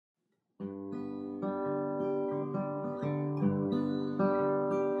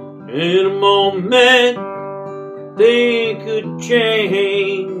In a moment, things could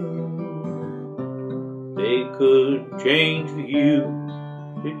change. They could change for you,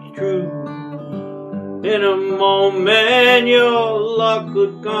 it's true. In a moment, your luck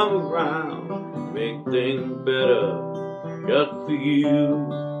could come around, make things better just for you.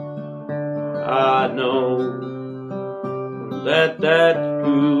 I know that that's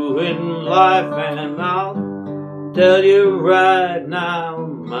true in life, and I'll tell you right now,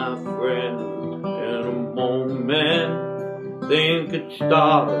 my friend. In a moment, things could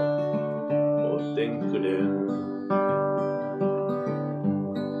start or things could end.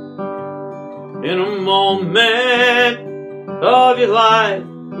 In a moment of your life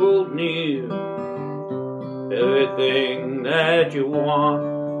grows near, everything that you want.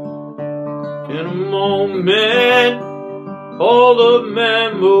 In a moment, all the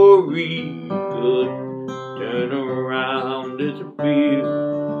memories could turn around, disappear.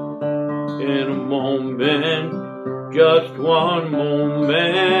 In a moment, just one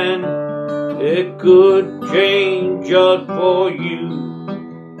moment, it could change just for you.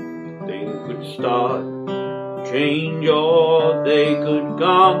 Things could start, change, or they could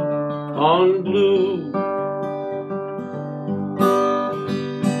come unglued.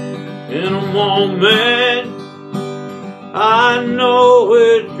 In a moment, I know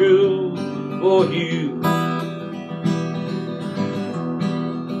it's true for you.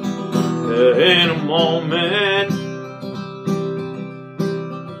 In a moment,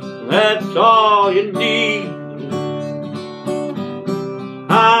 that's all you need.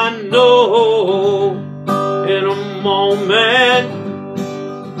 I know in a moment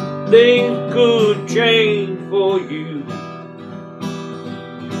things could change for you,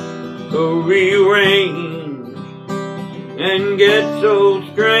 rearrange and get so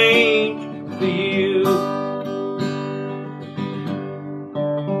strange for you.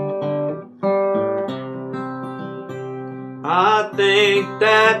 I think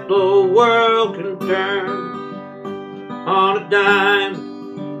that the world can turn on a dime.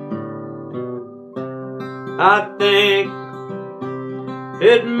 I think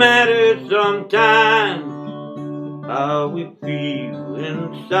it matters sometimes how we feel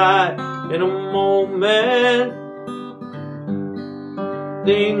inside. In a moment,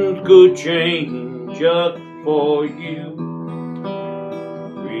 things could change just for you,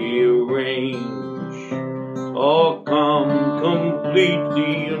 rearrange or come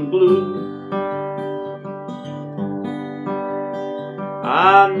completely unglued.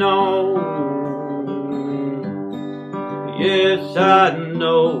 I know, yes I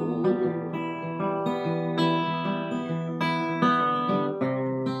know,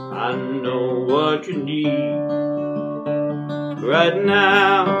 I know what you need right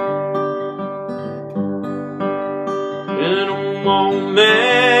now. In a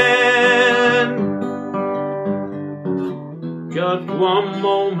moment, just one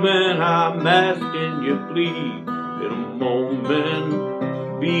moment, I'm asking you please. In a moment,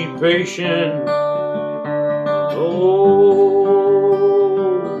 be patient.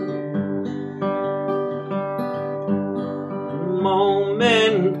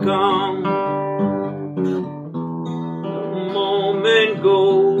 Moment come, the moment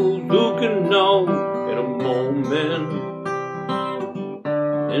goes, who can know? In a moment,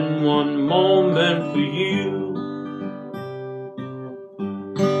 in one moment for you.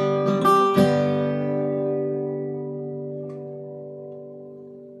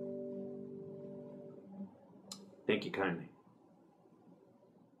 Thank you kindly.